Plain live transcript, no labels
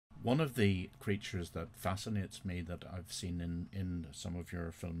One of the creatures that fascinates me that I've seen in some of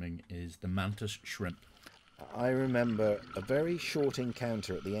your filming is the mantis shrimp. I remember a very short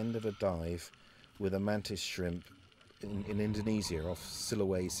encounter at the end of a dive with a mantis shrimp in Indonesia off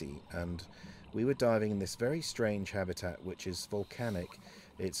Sulawesi, and we were diving in this very strange habitat which is volcanic.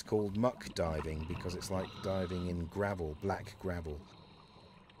 It's called muck diving because it's like diving in gravel, black gravel.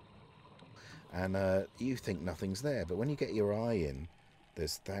 And you think nothing's there, but when you get your eye in,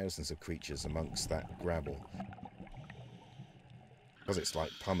 there's thousands of creatures amongst that gravel. Because it's like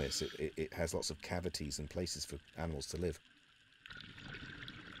pumice, it has lots of cavities and places for animals to live.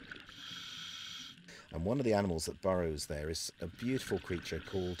 And one of the animals that burrows there is a beautiful creature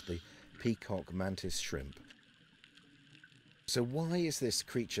called the Peacock Mantis shrimp. So why is this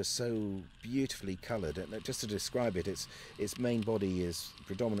creature so beautifully coloured? And just to describe it, its main body is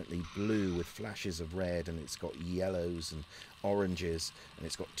predominantly blue with flashes of red, and it's got yellows and oranges, and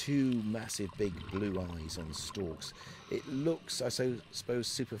it's got two massive big blue eyes on stalks. It looks, I suppose,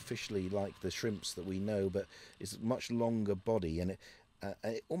 superficially like the shrimps that we know, but it's a much longer body, and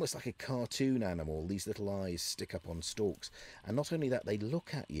almost like a cartoon animal. These little eyes stick up on stalks, and not only that, they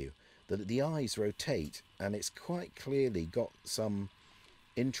look at you. The eyes rotate, and it's quite clearly got some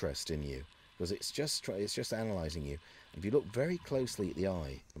interest in you because it's just analysing you. If you look very closely at the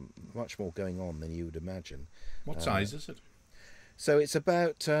eye, much more going on than you would imagine. What size is it? So it's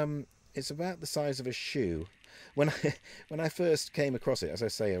about the size of a shoe. When I first came across it, as I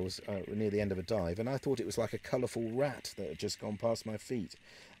say, I was near the end of a dive, and I thought it was like a colourful rat that had just gone past my feet,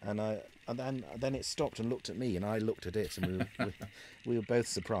 and then it stopped and looked at me, and I looked at it, and we were both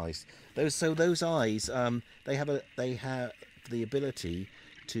surprised. Those eyes, they have the ability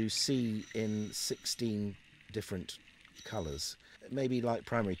to see in 16 different colours, maybe like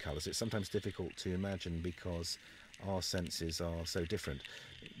primary colours. It's sometimes difficult to imagine because our senses are so different,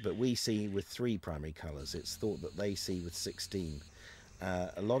 but we see with 3 primary colours. It's thought that they see with 16.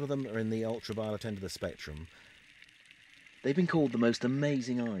 A lot of them are in the ultraviolet end of the spectrum. They've been called the most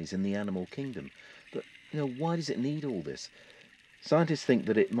amazing eyes in the animal kingdom, but why does it need all this? Scientists think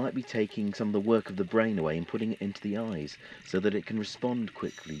that it might be taking some of the work of the brain away and putting it into the eyes so that it can respond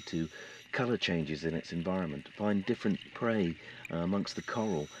quickly to colour changes in its environment, find different prey amongst the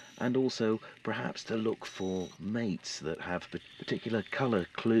coral, and also perhaps to look for mates that have particular colour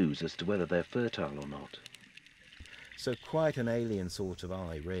clues as to whether they're fertile or not. So quite an alien sort of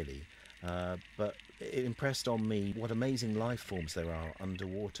eye, really, but it impressed on me what amazing life forms there are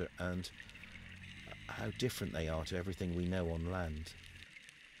underwater and how different they are to everything we know on land.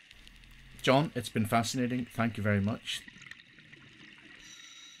 John, it's been fascinating. Thank you very much.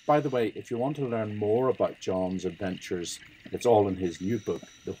 By the way, if you want to learn more about John's adventures, it's all in his new book,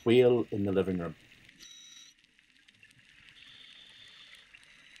 The Whale in the Living Room.